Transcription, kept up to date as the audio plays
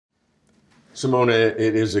Simone, it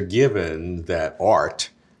is a given that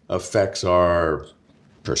art affects our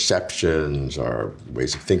perceptions, our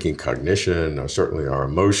ways of thinking, cognition, or certainly our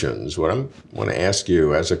emotions. What I want to ask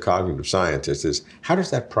you as a cognitive scientist is, how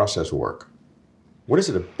does that process work? What is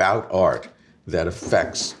it about art that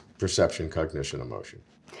affects perception, cognition, emotion?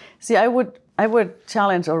 See, I would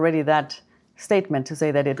challenge already that statement to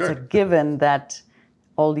say that it's a given that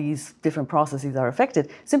all these different processes are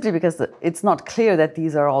affected, simply because it's not clear that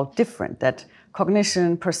these are all different, that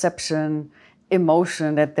cognition, perception,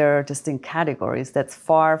 emotion, that there are distinct categories. That's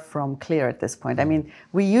far from clear at this point. I mean,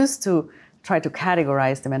 we used to try to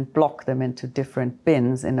categorize them and block them into different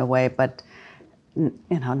bins in a way, but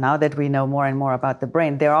now that we know more and more about the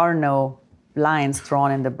brain, there are no lines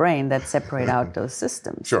drawn in the brain that separate out those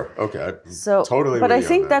systems. Sure, okay, so, totally. But I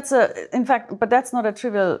think that's but that's not a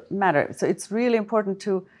trivial matter. So it's really important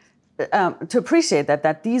to appreciate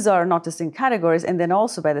that these are not distinct categories, and then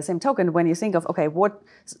also by the same token, when you think of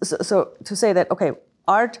so to say that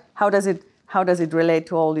art, how does it relate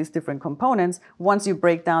to all these different components? Once you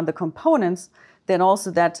break down the components, then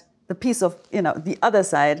also that the piece of the other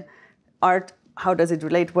side, art, how does it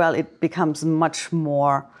relate? Well, it becomes much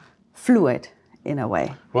more fluid in a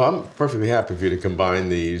way. Well, I'm perfectly happy for you to combine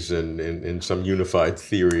these in some unified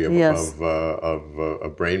theory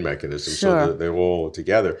of brain mechanisms, so that they're all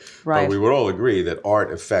together. Right. But we would all agree that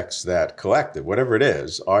art affects that collective. Whatever it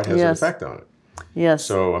is, art has an effect on it. Yes.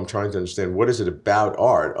 So I'm trying to understand, what is it about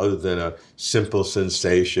art, other than a simple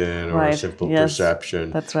sensation or a simple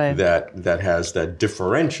perception, that has that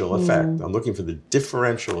differential effect? I'm looking for the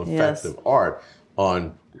differential effect of art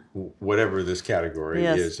on whatever this category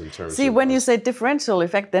is in terms of... See, when you say differential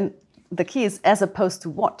effect, then the key is as opposed to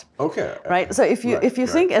what. Okay. Right? So if you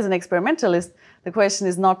think as an experimentalist, the question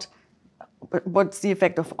is not what's the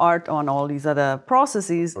effect of art on all these other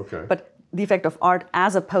processes, but the effect of art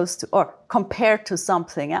as opposed to, or compared to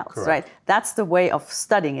something else, right? That's the way of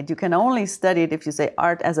studying it. You can only study it if you say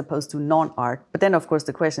art as opposed to non-art. But then, of course,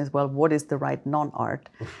 the question is, well, what is the right non-art?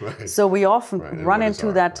 So we often run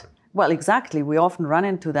into that... Well, exactly. We often run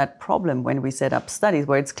into that problem when we set up studies,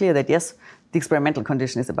 where it's clear that, yes, the experimental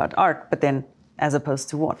condition is about art, but then as opposed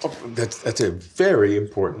to what? Oh, that's a very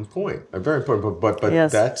important point. A very important point. But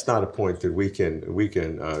that's not a point that we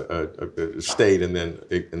can state and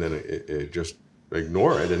then just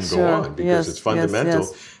ignore it and go on, because it's fundamental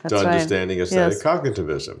to understanding aesthetic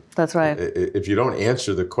cognitivism. That's right. If you don't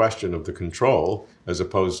answer the question of the control as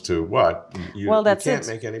opposed to what, you can't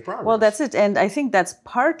make any progress. Well, that's it. And I think that's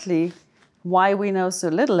partly why we know so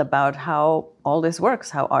little about how all this works,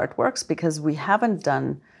 how art works, because we haven't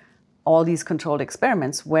done all these controlled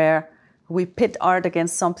experiments where we pit art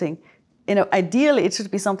against something. Ideally, it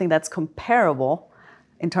should be something that's comparable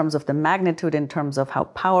in terms of the magnitude, in terms of how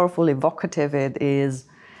powerful, evocative it is,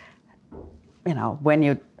 when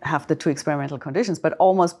you have the two experimental conditions. But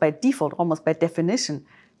almost by default, almost by definition,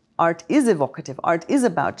 art is evocative. Art is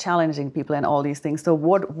about challenging people and all these things. So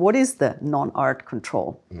what is the non-art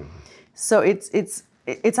control? Mm-hmm. So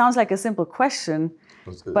it sounds like a simple question,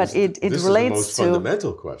 but it relates to... This is the most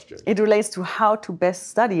fundamental question. It relates to how to best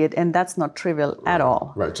study it, and that's not trivial at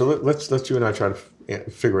all. Right. So let's you and I try to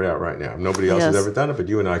figure it out right now. Nobody else has ever done it, but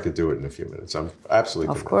you and I could do it in a few minutes. I'm absolutely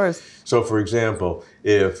convinced. Of course. So, for example,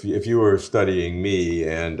 if you were studying me,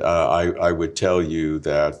 and I would tell you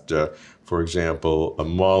that, for example,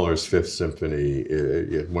 Mahler's Fifth Symphony,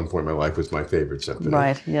 at one point in my life, was my favorite symphony.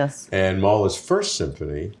 Right. Yes. And Mahler's First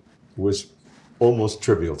Symphony was almost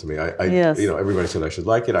trivial to me. Everybody said I should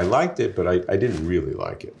like it. I liked it, but I didn't really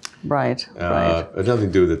like it. Right. It had nothing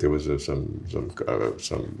to do that there was some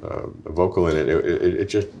vocal in it. It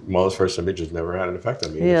just, Mahler's First Symphony just never had an effect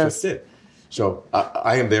on me. It just did. So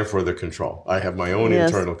I am therefore the control. I have my own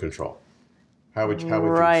internal control. How would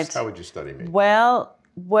you study me? Well,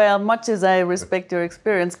 much as I respect your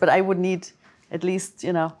experience, but I would need at least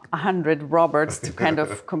 100 Roberts to kind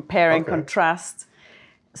of compare and contrast.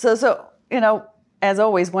 So as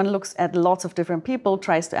always, one looks at lots of different people,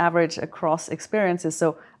 tries to average across experiences.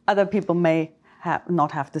 So other people may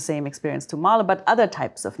not have the same experience to Mahler, but other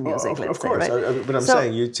types of music, let's say. Of course, right? But I'm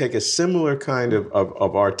saying you take a similar kind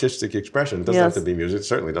of artistic expression. It doesn't have to be music. It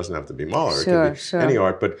certainly doesn't have to be Mahler. It could be any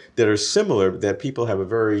art, but that are similar, that people have a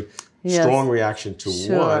very strong reaction to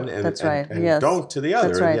one and don't to the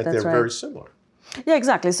other, and yet they're very similar. Yeah,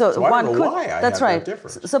 exactly. So one could. Why I that's have right. That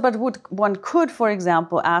difference. So, but one could, for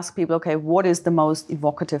example, ask people, okay, what is the most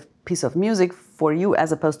evocative piece of music for you,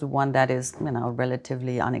 as opposed to one that is,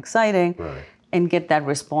 relatively unexciting, and get that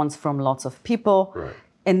response from lots of people. Right.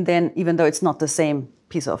 And then, even though it's not the same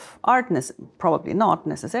piece of art, probably not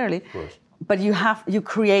necessarily, but you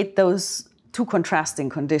create those two contrasting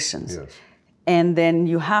conditions. Yes. And then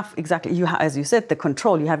you have, exactly, as you said, the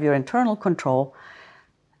control. You have your internal control.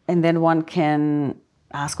 And then one can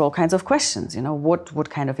ask all kinds of questions. What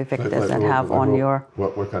kind of effect does that have on your...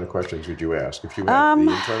 What kind of questions would you ask if you had the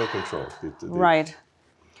internal control? Right.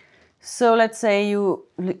 So let's say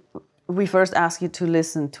we first ask you to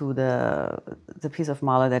listen to the piece of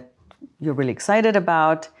Mahler that you're really excited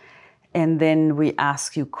about. And then we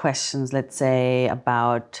ask you questions, let's say,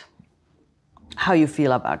 about how you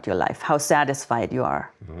feel about your life, how satisfied you are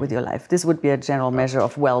with your life. This would be a general measure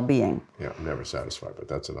of well-being. Yeah, I'm never satisfied, but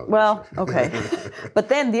that's another issue. Okay. But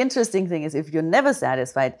then the interesting thing is, if you're never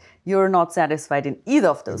satisfied, you're not satisfied in either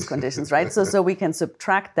of those conditions, right? So we can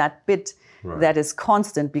subtract that bit that is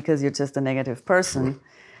constant because you're just a negative person.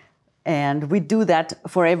 And we do that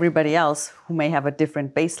for everybody else who may have a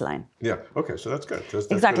different baseline. Yeah, okay, so that's good. That's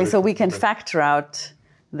exactly, good. So we can factor out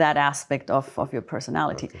that aspect of your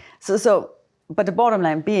personality. Okay. But the bottom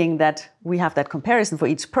line being that we have that comparison for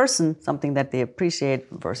each person, something that they appreciate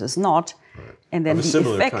versus not. Right. And then the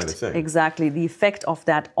effect, kind of thing. Exactly, the effect of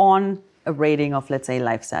that on a rating of, let's say,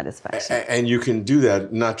 life satisfaction. And you can do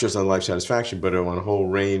that not just on life satisfaction, but on a whole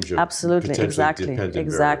range of potentially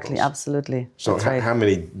dependent variables. Absolutely. So how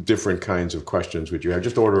many different kinds of questions would you have?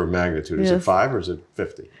 Just order of magnitude. Is it 5 or is it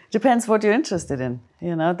 50? Depends what you're interested in.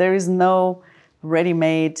 There is no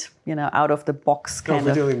ready-made, out of the box kind of.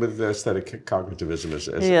 We're dealing with aesthetic cognitivism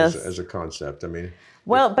as a concept. I mean.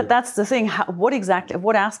 Well, but that's the thing. What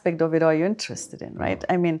aspect of it are you interested in, right?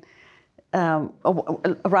 I mean,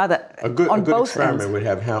 rather a good experiment ends.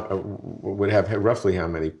 would have roughly how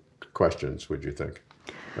many questions would you think?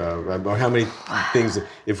 Or how many things?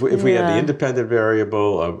 If we had the independent variable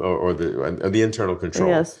or the internal control.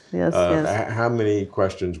 Yes. How many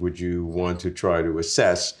questions would you want to try to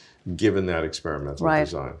assess, given that experimental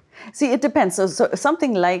design? See, it depends. So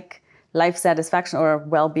something like life satisfaction or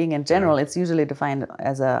well-being in general, it's usually defined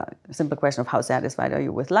as a simple question of how satisfied are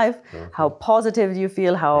you with life, how positive do you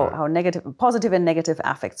feel, how positive and negative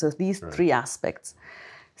affect. So these 3 aspects.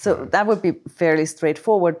 So that would be fairly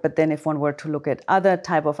straightforward. But then if one were to look at other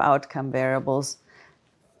type of outcome variables,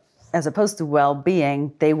 as opposed to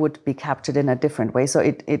well-being, they would be captured in a different way. So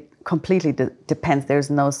it completely depends. There's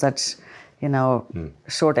no such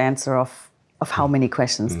short answer of how many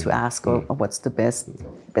questions to ask or what's the best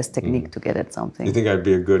technique to get at something. You think I'd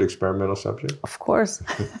be a good experimental subject? Of course.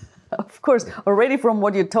 Of course. Already from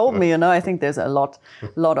what you told me, I think there's a lot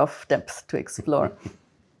of depth to explore.